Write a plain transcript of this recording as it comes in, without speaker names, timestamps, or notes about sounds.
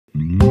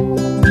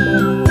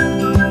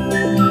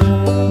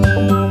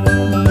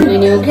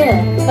बहिनी हो क्या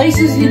अनि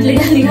सुस्मितले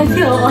गाली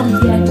गर्थ्यो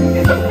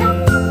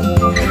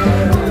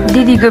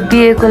दिदीको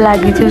बिहेको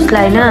लागि चाहिँ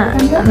उसलाई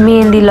होइन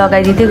मेहन्दी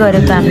लगाइदिँदै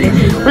गरेको हामीले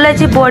उसलाई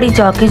चाहिँ बढी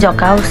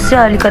झक्काहोस्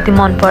चाहिँ अलिकति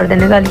मन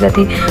पर्दैन कि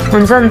अलिकति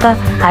हुन्छ नि त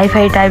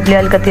हाइफाई टाइपले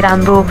अलिकति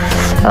राम्रो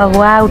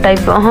वाउ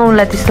टाइप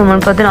उसलाई त्यस्तो मन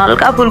पर्दैन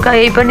हल्का फुल्का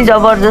यही पनि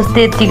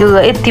जबरजस्ती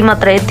यति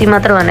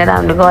मात्र भनेर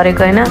हामीले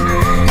गरेको होइन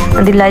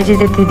दिदीलाई चाहिँ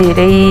त्यति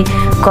धेरै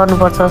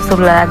गर्नुपर्छ जस्तो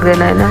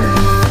लाग्दैन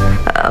होइन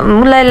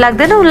उसलाई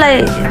लाग्दैन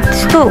उसलाई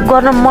त्यस्तो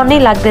गर्न मनै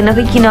लाग्दैन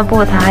कि किन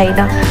पो थाहा होइन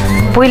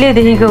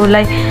पहिल्यैदेखिको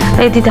उसलाई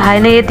यति थाहा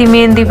होइन यति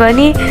मेहन्दी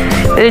पनि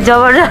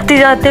जबरजस्ती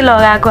जस्तै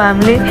लगाएको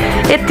हामीले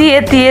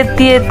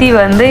यति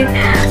भन्दै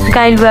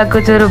काइल बुवाको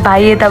छोरो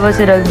भाइ यता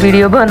बसेर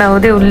भिडियो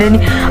बनाउँदै उसले नि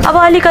अब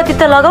अलिकति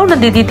त लगाऊ न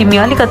दिदी तिमी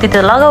अलिकति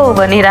त लगाऊ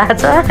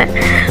भनिरहेछ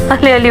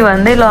अलिअलि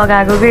भन्दै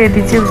लगाएको कि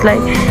यति चाहिँ उसलाई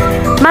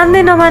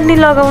मान्दै नमान्ने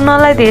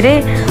लगाउनलाई धेरै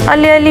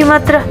अलिअलि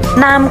मात्र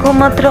नामको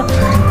मात्र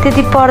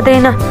त्यति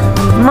पर्दैन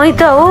मै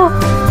त हो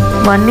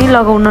भन्ने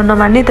लगाउन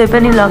नमान्ने तै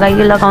पनि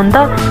लगाउनु त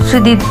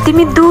सुदी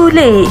तिमी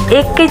दुले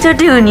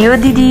एकैचोटि हुने हो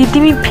दिदी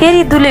तिमी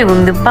फेरि दुले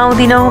हुनु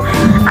पाउँदिनौ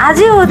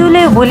आजै हो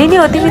दुले भोलि नै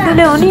हो तिमी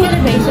दुले हुने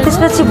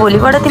त्यसपछि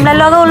भोलिबाट तिमीलाई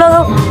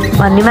लगाऊ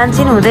भन्ने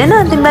मान्छे नि हुँदैन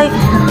तिमीलाई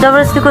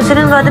जबरजस्ती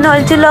कसैले पनि गर्दैन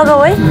अहिले चाहिँ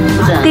लगाऊ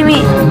है तिमी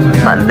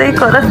भन्दै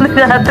कराउँदै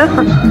जाँदो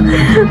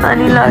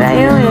अनि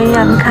लगायो यहीँ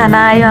हामी खाना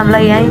आयो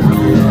हामीलाई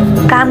यहीँ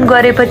काम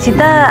गरेपछि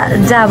त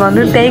जा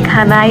भन्नु त्यही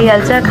खाना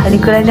आइहाल्छ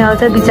खानेकुरा नै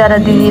आउँछ बिचरा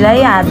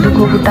दिदीलाई हात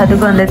दुखो खुट्टा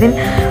दुखो भन्दैदेखि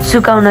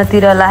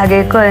सुकाउनतिर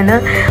लागेको होइन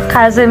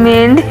खासै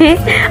मेहन्दी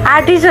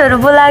आर्टिस्टहरू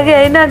बोलाएको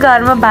होइन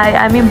घरमा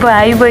हामी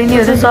भाइ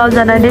बहिनीहरू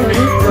सबजनाले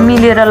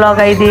मिलेर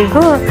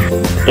लगाइदिएको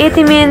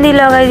यति मेहन्दी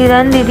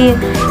लगाइदिँदा नि दिदी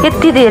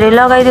यति धेरै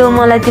लगाइदेऊ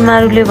मलाई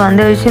तिमीहरूले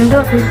भन्दै होस् नि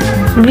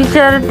त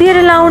बिचरा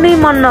धेरै लाउनै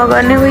मन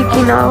नगर्ने हो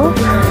किन हो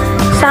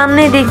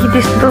सामनेदेखि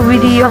त्यस्तो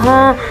विधि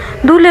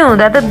दुले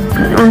हुँदा त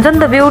हुन्छ नि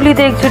त बेहुली त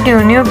एकचोटि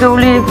हुने हो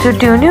बेहुली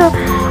एकचोटि हुने हो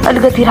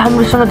अलिकति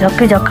राम्रोसँग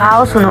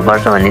झक्काओस्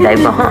हुनुपर्छ भन्ने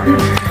टाइपको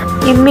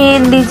यो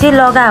मेहन्दी चाहिँ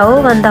लगा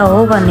हो भन्दा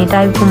हो भन्ने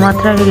टाइपको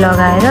मात्रले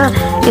लगाएर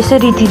यसो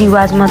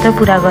रीतिरिवाज मात्र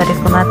पुरा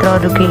गरेको मात्र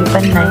अरू केही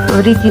पनि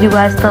नै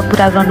रीतिरिवाज त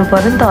पुरा गर्नु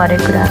पर्यो नि त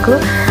हरेक कुराको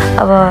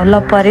अब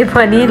लभ परे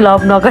पनि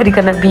लभ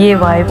नगरिकन बिहे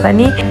भए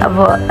पनि अब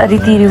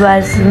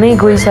रीतिरिवाजमै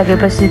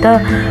गइसकेपछि त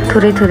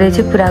थोरै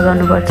चाहिँ पुरा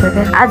गर्नुपर्छ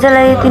क्या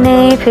आजलाई यति नै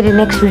फेरि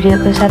नेक्स्ट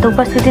भिडियोको साथ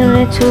उपस्थित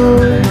हुनेछु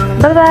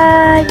बाइ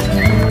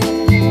बाइ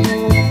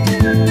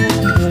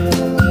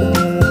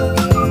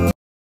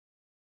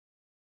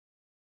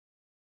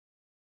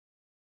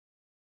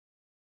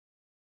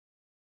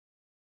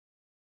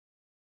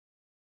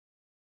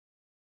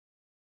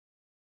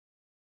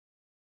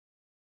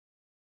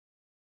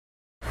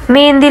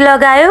मेहन्दी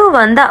लगायो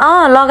भन्दा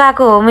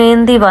लगाएको हो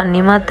मेहन्दी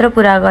भन्ने मात्र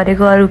पुरा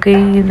गरेको अरू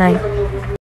केही नै